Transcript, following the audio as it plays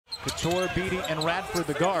Couture, Beatty, and Radford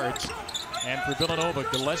the guards. And for Villanova,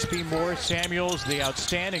 Gillespie, Moore, Samuels, the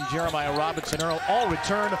outstanding Jeremiah Robinson-Earl all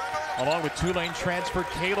return, along with Tulane transfer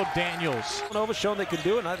Caleb Daniels. Villanova's shown they can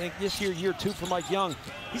do it, and I think this year 2 for Mike Young,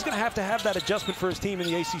 he's going to have that adjustment for his team in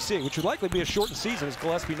the ACC, which would likely be a shortened season as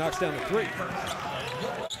Gillespie knocks down the 3.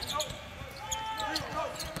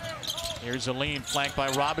 Here's Aline, flanked by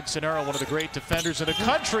Robinson-Earl, one of the great defenders in the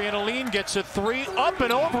country, and Aline gets a 3 up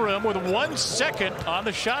and over him with 1 second on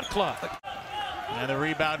the shot clock. And the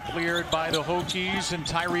rebound cleared by the Hokies and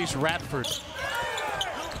Tyrese Radford.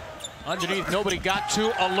 Underneath, nobody got to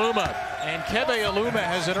Aluma. And Keve Aluma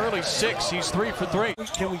has an early 6. He's 3 for 3.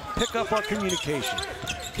 Can we pick up our communication?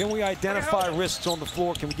 Can we identify risks on the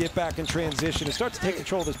floor? Can we get back in transition and start to take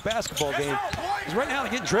control of this basketball game? Because right now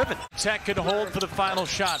they're getting driven. Tech can hold for the final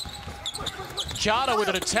shot. Jada with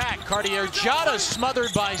an attack. Cartier Jada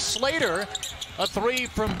smothered by Slater. A 3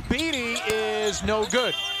 from Beatty is no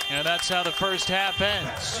good. And that's how the first half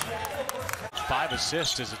ends. 5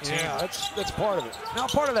 assists as a team. Yeah, that's part of it. Now,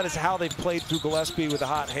 part of that is how they've played through Gillespie with a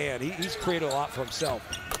hot hand. He's created a lot for himself.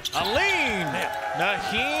 Aline!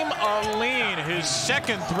 Naheem Aline, his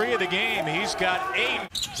second 3 of the game. He's got 8.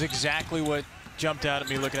 It's exactly what jumped out at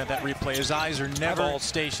me looking at that replay. His eyes are never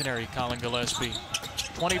stationary, Colin Gillespie.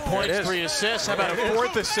 20 points, 3 assists. How about a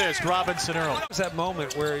 4th assist, Robinson-Earl? It's that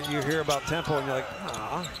moment where you hear about tempo and you're like,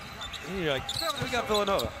 ah. And you're like, we got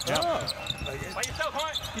Villanova. Yep.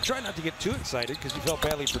 You try not to get too excited because you felt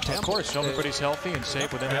badly for tempo. Of course, everybody's healthy and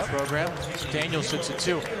safe within that program. Daniel sits at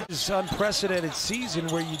 2. This unprecedented season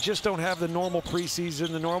where you just don't have the normal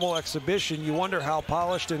preseason, the normal exhibition. You wonder how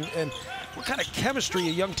polished and what kind of chemistry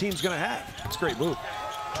a young team's going to have. It's a great move.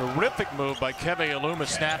 Terrific move by Keve Aluma.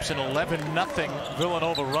 Snaps an 11-0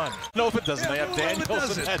 Villanova run. No, if it doesn't. They have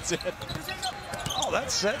Daniels, and that's it. Oh, that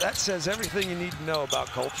says everything you need to know about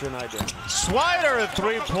culture and identity. Swider, a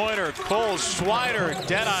 3-pointer. Cole Swider,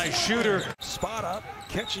 dead-eye shooter. Spot up,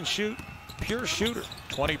 catch and shoot, pure shooter.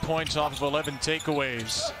 20 points off of 11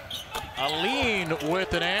 takeaways. Aline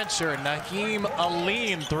with an answer. Naheem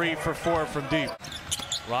Aline, 3 for 4 from deep.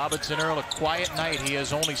 Robinson-Earl, a quiet night. He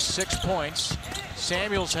has only 6 points.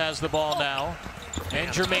 Samuels has the ball now. And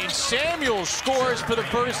Jermaine Samuels scores for the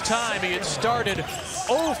first time. He had started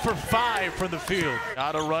 0 for 5 from the field.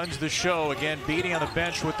 Jada runs the show. Again, Beatty on the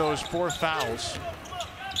bench with those 4 fouls.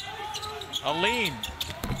 Aline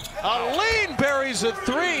buries a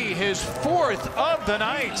 3, his 4th of the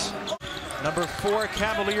night. Number 4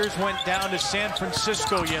 Cavaliers went down to San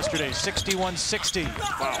Francisco yesterday, 61-60.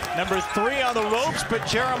 Wow. Number 3 on the ropes, but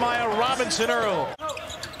Jeremiah Robinson-Earl.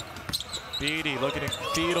 Beatty looking to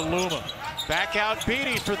feed Aluma. Back out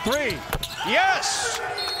Beatty for 3. Yes!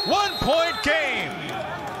 1-point game.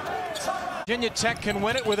 Virginia Tech can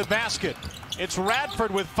win it with a basket. It's Radford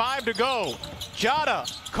with 5 to go.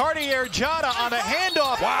 Jada, Cartier Jada on a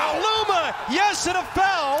handoff. Wow. Aluma, yes, and a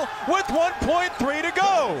foul with 1.3 to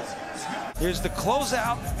go. Here's the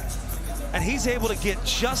closeout, and he's able to get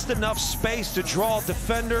just enough space to draw a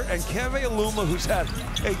defender. And Keve Aluma, who's had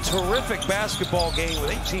a terrific basketball game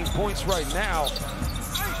with 18 points right now,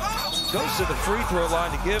 goes to the free throw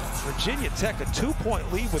line to give Virginia Tech a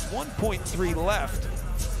 2-point lead with 1.3 left.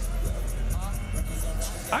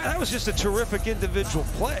 That was just a terrific individual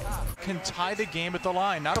play. Can tie the game at the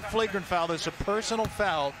line. Not a flagrant foul, there's a personal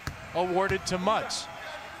foul awarded to Mutz.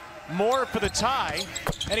 Moore for the tie,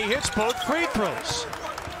 and he hits both free throws.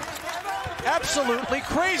 Absolutely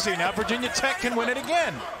crazy. Now Virginia Tech can win it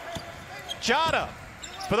again. Jada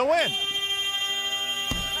for the win.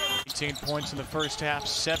 18 points in the first half,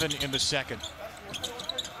 7 in the second.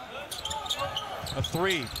 A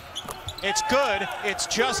 3. It's good. It's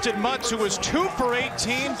Justin Mutz, who was 2 for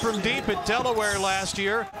 18 from deep at Delaware last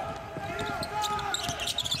year.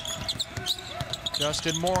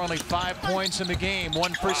 Justin Moore only 5 points in the game,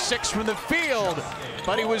 1 for 6 from the field,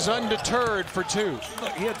 but he was undeterred for 2.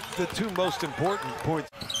 He had the 2 most important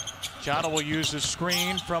points. Jada will use a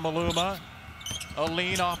screen from Aluma.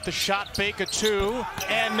 Aline off the shot fake, a 2,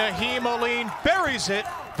 and Naheem Aline buries it.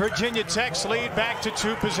 Virginia Tech's lead back to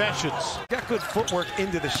 2 possessions. Got good footwork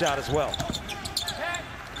into the shot as well.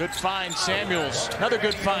 Good find, Samuels. Another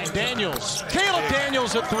good find, Daniels. Caleb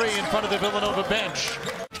Daniels a 3 in front of the Villanova bench.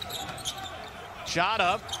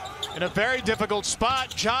 Jada in a very difficult spot.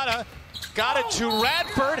 Jada got it to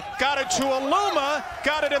Radford, got it to Aluma,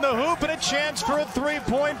 got it in the hoop, and a chance for a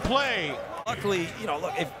 3-point play. Luckily, you know,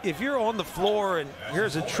 look, if you're on the floor and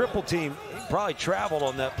here's a triple team, you probably traveled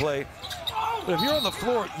on that play. But if you're on the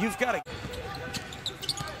floor, you've got to.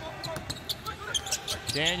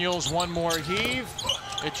 Daniels, one more heave.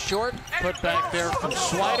 It's short, put back there from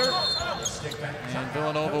Swider. And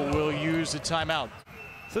Villanova will use the timeout.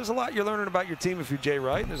 So there's a lot you're learning about your team if you're Jay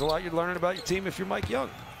Wright. There's a lot you're learning about your team if you're Mike Young.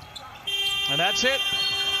 And that's it.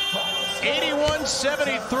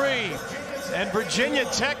 81-73. And Virginia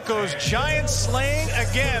Tech goes giant slaying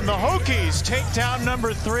again. The Hokies take down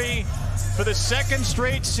number 3 for the second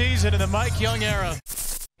straight season in the Mike Young era.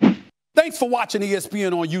 Thanks for watching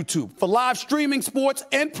ESPN on YouTube. For live streaming, sports,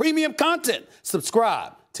 and premium content,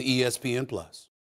 subscribe to ESPN+.